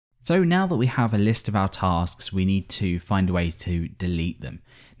So now that we have a list of our tasks, we need to find a way to delete them.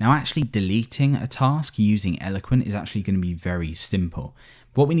 Now actually deleting a task using Eloquent is actually going to be very simple.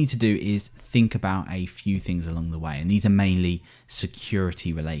 What we need to do is think about a few things along the way, and these are mainly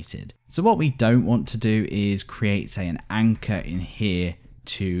security related. So what we don't want to do is create, say, an anchor in here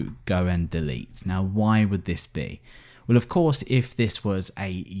to go and delete. Now why would this be? Well, of course, if this was a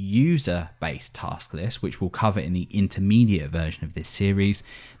user-based task list, which we'll cover in the intermediate version of this series,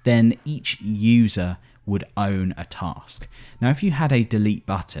 then each user would own a task. Now, if you had a delete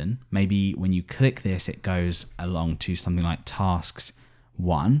button, maybe when you click this, it goes along to something like tasks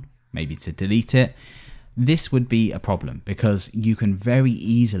 1, maybe to delete it. This would be a problem because you can very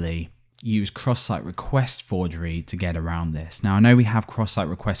easily use cross-site request forgery to get around this. Now I know we have cross-site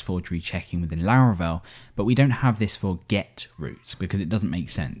request forgery checking within Laravel, but we don't have this for get routes because it doesn't make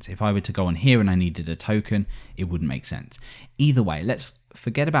sense. If I were to go on here and I needed a token, it wouldn't make sense. Either way, let's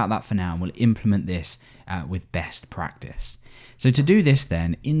forget about that for now and we'll implement this with best practice. So to do this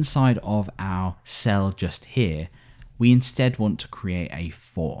then, inside of our cell just here, we instead want to create a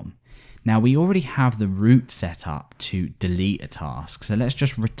form. Now we already have the route set up to delete a task, so let's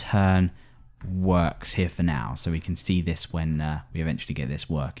just return works here for now so we can see this when we eventually get this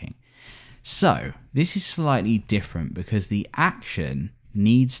working. So this is slightly different because the action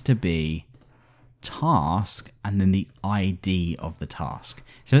needs to be task and then the ID of the task.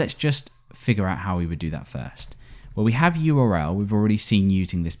 So let's just figure out how we would do that first. Well, we have URL, we've already seen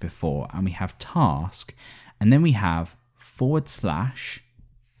using this before, and we have task, and then we have /,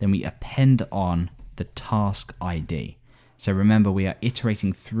 then we append on the task ID. So remember, we are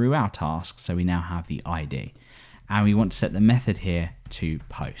iterating through our task, so we now have the ID. And we want to set the method here to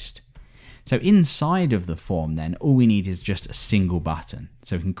post. So inside of the form then, all we need is just a single button.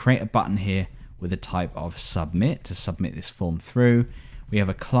 So we can create a button here with a type of submit to submit this form through. We have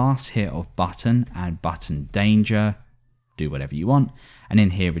a class here of button and button danger, do whatever you want. And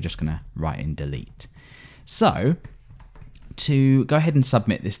in here, we're just gonna write in delete. So to go ahead and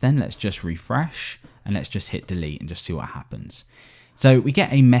submit this then, let's just refresh and let's just hit delete and just see what happens. So we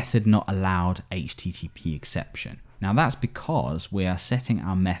get a method not allowed HTTP exception. Now that's because we are setting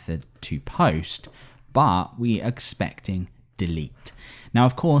our method to post, but we are expecting delete. Now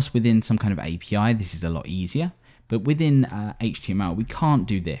of course within some kind of API this is a lot easier, but within HTML we can't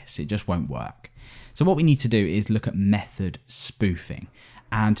do this, it just won't work. So what we need to do is look at method spoofing.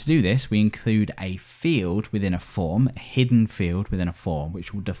 And to do this, we include a field within a form, a hidden field within a form,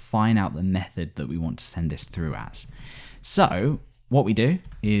 which will define out the method that we want to send this through as. So what we do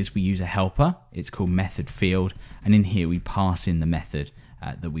is we use a helper, it's called method field, and in here we pass in the method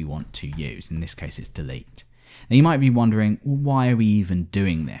that we want to use. In this case, it's delete. Now you might be wondering, well, why are we even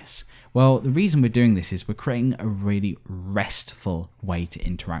doing this? Well, the reason we're doing this is we're creating a really RESTful way to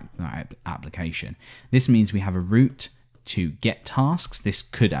interact with our application. This means we have a route to get tasks. This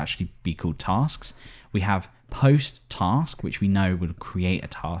could actually be called tasks. We have post task, which we know will create a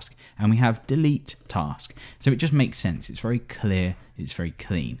task, and we have delete task. So it just makes sense. It's very clear. It's very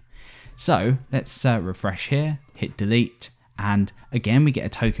clean. So let's refresh here, hit delete, and again we get a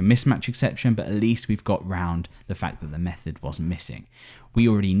token mismatch exception, but at least we've got round the fact that the method wasn't missing. We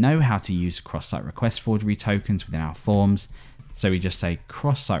already know how to use cross-site request forgery tokens within our forms. So we just say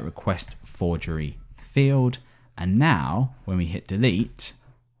cross-site request forgery field. And now, when we hit delete,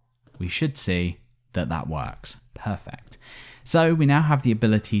 we should see that that works. Perfect. So we now have the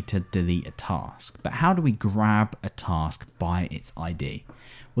ability to delete a task. But how do we grab a task by its ID?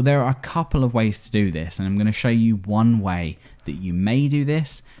 Well, there are a couple of ways to do this, and I'm going to show you one way that you may do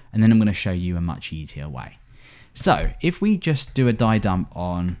this, and then I'm going to show you a much easier way. So if we just do a die dump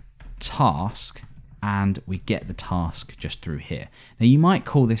on task, and we get the task just through here. Now you might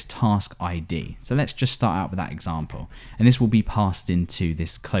call this task ID. So let's just start out with that example. And this will be passed into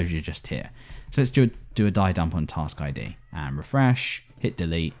this closure just here. So let's do a die dump on task ID and refresh, hit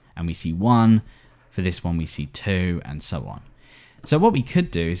delete, and we see 1. For this one we see 2 and so on. So what we could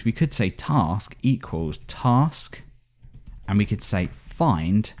do is we could say task equals task, and we could say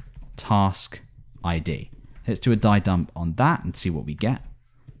find task ID. Let's do a die dump on that and see what we get.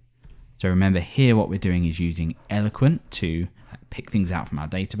 So remember here what we're doing is using Eloquent to pick things out from our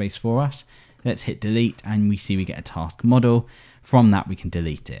database for us. Let's hit delete and we see we get a task model. From that we can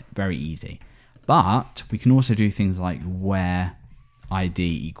delete it, very easy. But we can also do things like where ID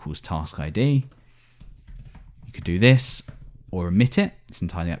equals task ID. You could do this or omit it, it's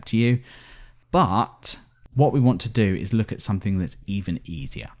entirely up to you. But what we want to do is look at something that's even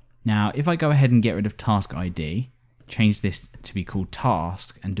easier. Now if I go ahead and get rid of task ID, change this to be called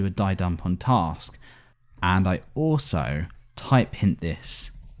task and do a die dump on task, and I also type hint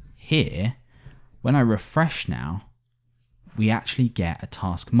this here, when I refresh now, we actually get a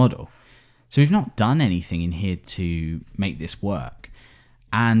task model. So we've not done anything in here to make this work.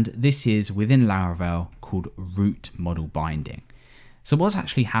 And this is within Laravel called root model binding. So what's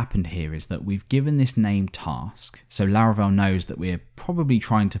actually happened here is that we've given this name task. So Laravel knows that we're probably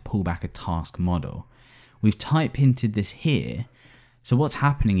trying to pull back a task model. We've type hinted this here. So what's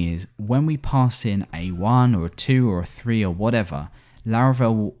happening is when we pass in a 1 or a 2 or a 3 or whatever,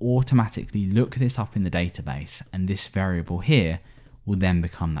 Laravel will automatically look this up in the database, and this variable here will then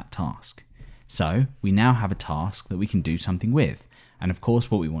become that task. So we now have a task that we can do something with. And of course,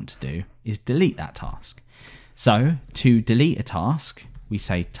 what we want to do is delete that task. So to delete a task, we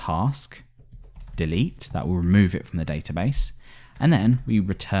say task delete, that will remove it from the database. And then we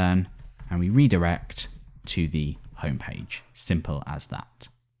return and we redirect to the home page. Simple as that.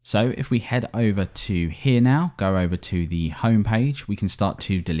 So if we head over to here now, go over to the home page, we can start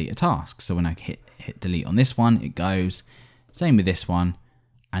to delete a task. So when I hit delete on this one, it goes. Same with this one,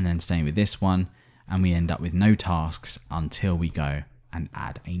 and then same with this one. And we end up with no tasks until we go and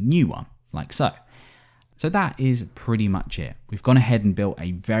add a new one, like so. So that is pretty much it. We've gone ahead and built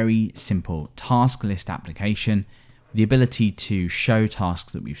a very simple task list application, the ability to show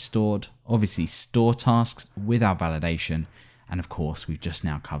tasks that we've stored, obviously store tasks with our validation, and of course, we've just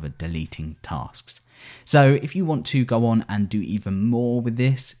now covered deleting tasks. So if you want to go on and do even more with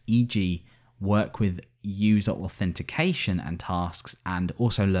this, e.g. work with user authentication and tasks, and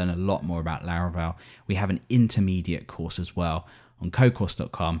also learn a lot more about Laravel, we have an intermediate course as well on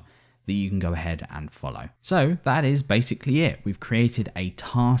Codecourse.com that you can go ahead and follow. So that is basically it. We've created a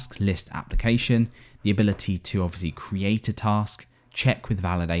task list application, the ability to obviously create a task, check with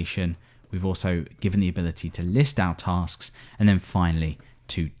validation. We've also given the ability to list our tasks, and then finally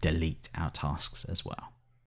to delete our tasks as well.